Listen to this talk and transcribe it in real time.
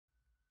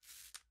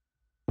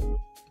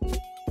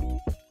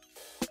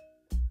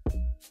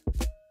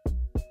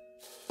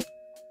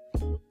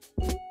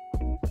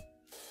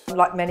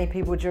Like many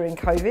people during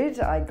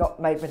COVID, I got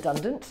made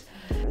redundant.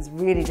 It was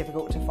really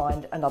difficult to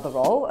find another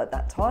role at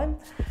that time.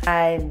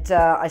 And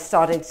I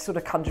started sort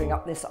of conjuring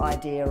up this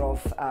idea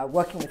of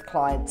working with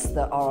clients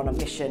that are on a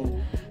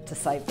mission to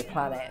save the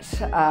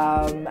planet.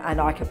 And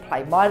I could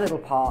play my little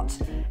part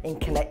in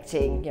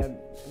connecting,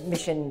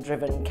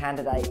 mission-driven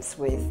candidates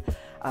with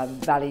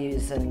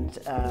values and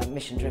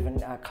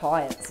mission-driven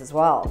clients as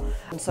well.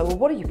 And so, well,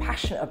 what are you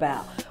passionate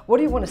about? What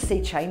do you want to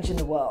see change in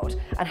the world?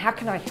 And how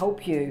can I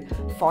help you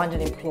find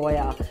an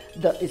employer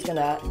that is going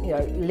to,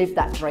 live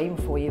that dream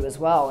for you as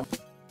well?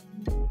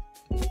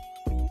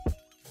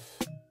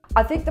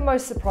 I think the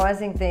most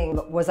surprising thing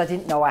was I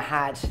didn't know I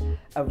had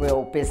a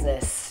real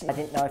business. I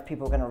didn't know if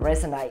people were going to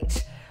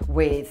resonate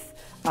with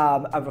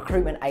a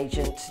recruitment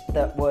agent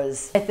that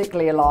was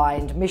ethically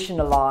aligned, mission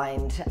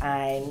aligned,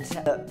 and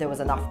that there was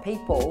enough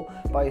people,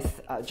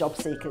 both job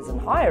seekers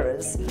and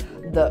hirers,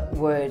 that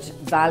would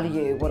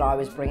value what I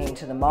was bringing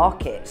to the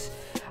market.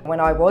 When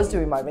I was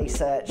doing my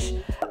research,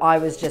 I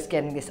was just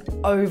getting this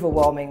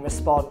overwhelming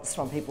response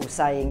from people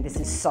saying, this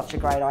is such a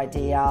great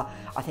idea,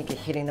 I think you're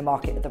hitting the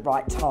market at the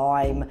right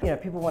time.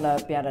 People want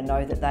to be able to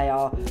know that they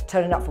are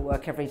turning up for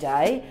work every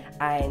day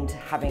and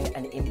having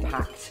an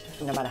impact,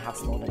 no matter how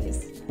small it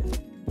is.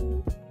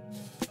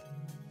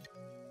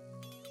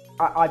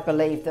 I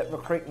believe that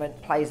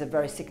recruitment plays a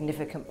very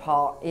significant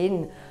part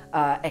in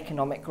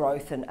economic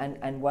growth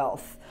and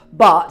wealth,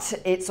 but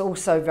it's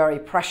also a very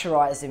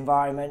pressurised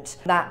environment.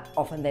 That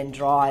often then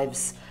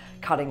drives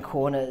cutting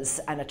corners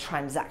and a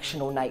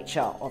transactional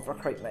nature of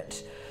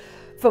recruitment.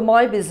 For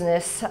my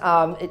business,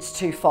 it's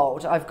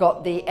twofold. I've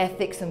got the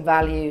ethics and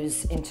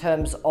values in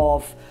terms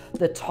of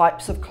the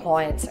types of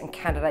clients and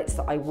candidates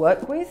that I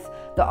work with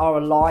that are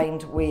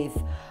aligned with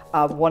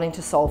wanting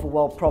to solve a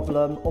world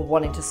problem or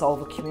wanting to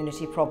solve a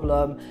community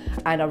problem,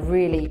 and are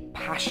really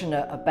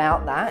passionate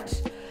about that.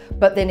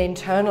 But then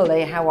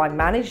internally, how I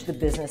manage the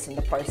business and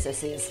the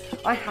processes,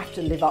 I have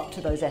to live up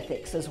to those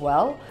ethics as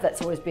well.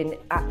 That's always been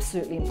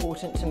absolutely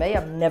important to me.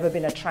 I've never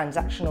been a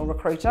transactional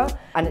recruiter,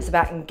 and it's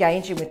about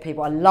engaging with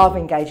people. I love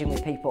engaging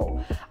with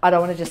people. I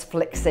don't want to just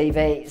flick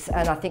CVs,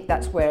 and I think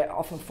that's where it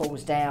often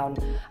falls down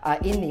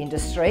in the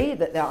industry,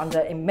 that they're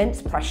under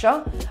immense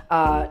pressure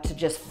to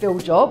just fill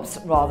jobs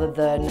rather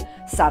than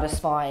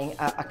satisfying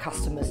a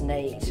customer's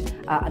need.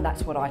 And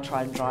that's what I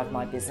try and drive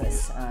my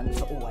business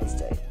to always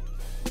do.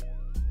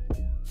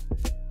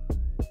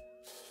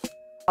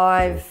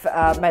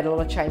 I've made a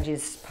lot of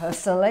changes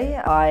personally.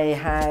 I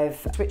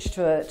have switched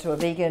to a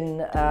vegan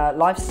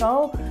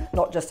lifestyle,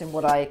 not just in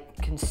what I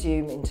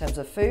consume in terms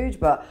of food,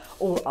 but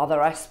all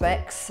other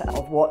aspects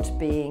of what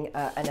being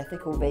an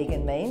ethical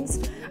vegan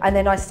means. And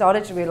then I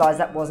started to realise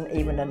that wasn't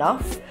even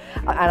enough,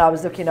 and I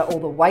was looking at all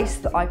the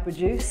waste that I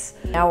produce.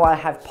 Now I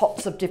have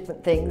pots of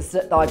different things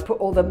that I put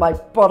all my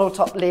bottle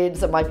top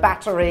lids and my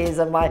batteries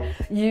and my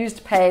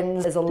used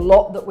pens. There's a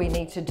lot that we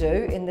need to do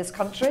in this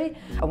country,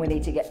 and we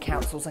need to get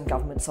councils and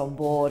governments on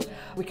board.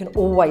 We can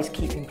always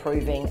keep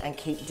improving and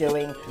keep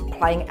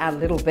playing our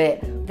little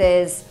bit.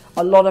 There's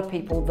a lot of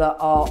people that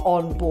are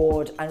on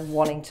board and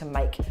wanting to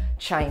make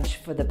change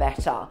for the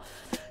better.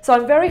 So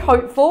I'm very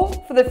hopeful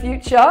for the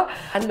future.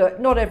 And look,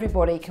 not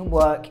everybody can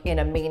work in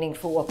a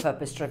meaningful or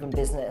purpose-driven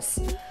business,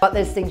 but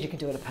there's things you can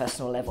do at a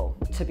personal level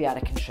to be able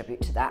to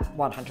contribute to that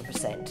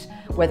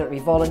 100%. Whether it be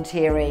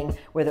volunteering,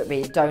 whether it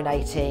be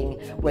donating,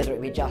 whether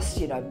it be just,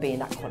 being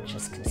that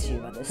conscious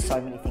consumer. There's so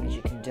many things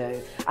you can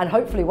do. And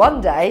hopefully one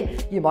day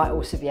you might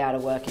also be able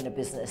to work in a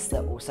business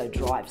that also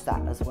drives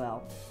that as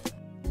well.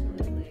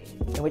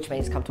 Which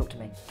means come talk to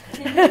me.